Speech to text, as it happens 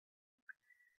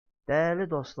Dəyərli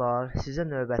dostlar, sizə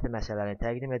növbəti məsələni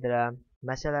təqdim edirəm.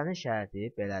 Məsələnin şərti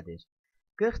belədir.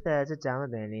 40 dərəcə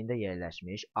cənub enliyində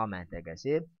yerləşmiş A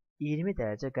məntəqəsi 20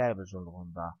 dərəcə qərb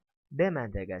uzunluğunda, B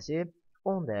məntəqəsi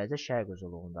 10 dərəcə şərq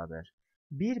uzunluğundadır.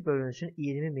 1 bölünsün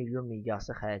 20 milyon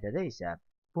miqyaslı xəritədə isə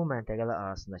bu məntəqələr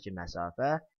arasındakı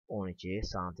məsafə 12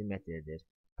 sm-dir.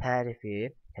 Tərifi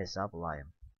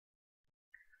hesablayın.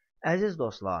 Əziz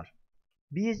dostlar,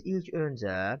 biz ilk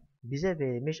öncə bizə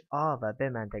verilmiş A və B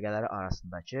məntəqələri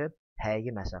arasındakı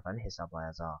həqiqi məsafəni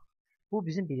hesablayacaq. Bu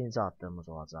bizim birinci addımımız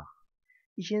olacaq.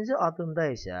 İkinci addımda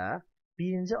isə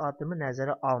birinci addımı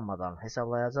nəzərə almadan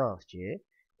hesablayacağıq ki,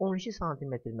 12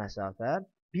 sm məsafə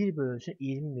 1 bölünsün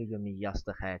 20 milyon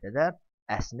miqyaslı xəritədə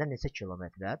əslində neçə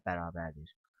kilometrə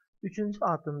bərabərdir. Üçüncü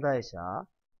addımda isə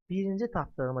birinci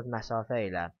tapdığımız məsafə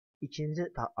ilə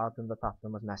ikinci addımda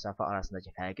tapdığımız məsafə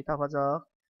arasındakı fərqi tapacaq.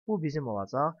 Bu bizim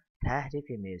olacaq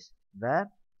təhrifimiz və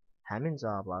həmin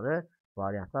cavabları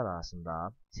variantlar arasında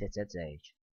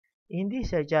seçəcəyik. İndi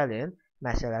isə gəlin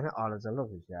məsələni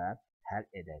arıcılıq üzrə həll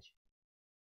edək.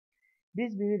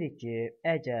 Biz bilirik ki,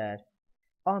 əgər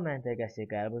A məntəqəsi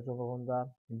qərb uzunluğunda,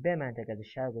 B məntəqəsi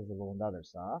şərq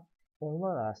uzunluğundadırsa,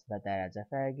 onlar arasında dərəcə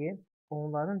fərqi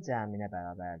onların cəminə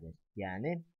bərabərdir.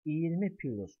 Yəni 20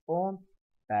 plus 10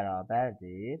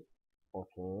 bərabərdir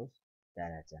 30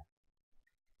 dərəcə.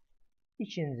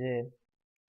 İkinci,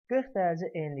 40 dərəcə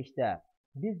enlikdə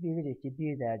biz bilirik ki,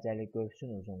 1 dərəcəli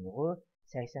qövsün uzunluğu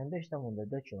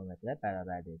 85,4 km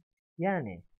bərabərdir.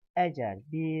 Yəni, əgər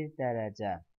 1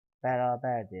 dərəcə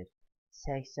bərabərdir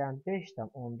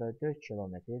 85,4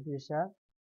 km-dirsə,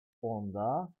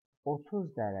 onda 30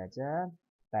 dərəcə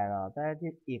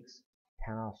bərabərdir x.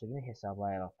 Tənasübünü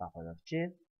hesablayaraq tapırıq ki,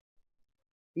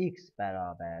 x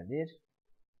bərabərdir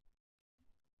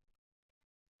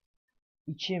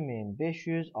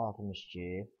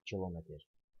 2562 kilometr.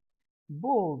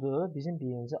 Bu oldu bizim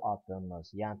birinci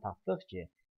addımımız. Yəni tapdıq ki,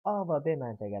 A və B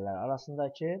məntəqələri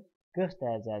arasındakı 40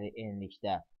 dərəcəli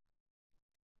enlikdə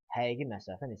həqiqi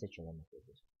məsafə neçə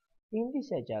kilometrdir. İndi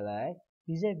isə gələk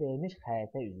bizə verilmiş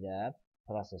xəritə üzrə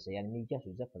prosesə, yəni miqyas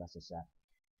üzrə prosesə.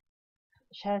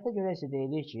 Şərtə görə isə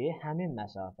deyilir ki, həmin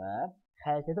məsafə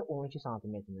xəritədə 12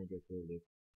 sm-dən götürülür.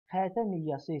 Xəritə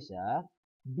miqyası isə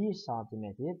 1 sm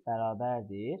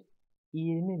bərabərdir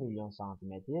 20 milyon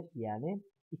sm, yəni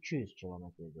 200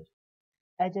 km-dir.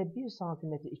 Əgər 1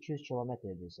 sm 200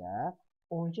 km-dirsə,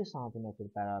 12 sm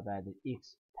bərabərdir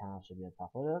x tənasübünü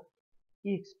tapırıq.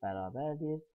 X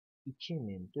bərabərdir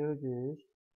 2400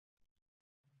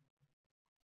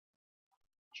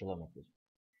 km.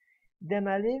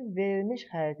 Deməli, verilmiş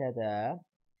xəritədə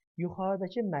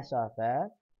yuxarıdakı məsafə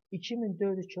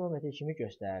 2400 km kimi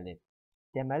göstərilib.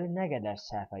 Deməli, nə qədər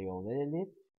səhvə yol verilib?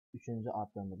 Üçüncü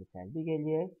addımımızı tətbiq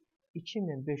edək.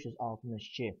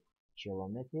 2562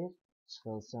 km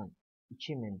çıxılsın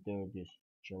 2400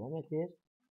 km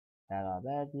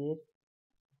bərabərdir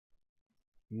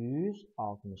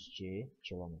 162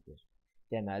 km.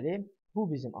 Deməli, bu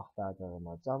bizim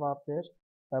axtardığımız cavabdır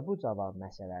və bu cavab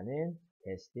məsələnin,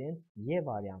 testin Y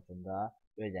variantında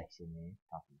öz əksini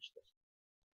tapmışdır.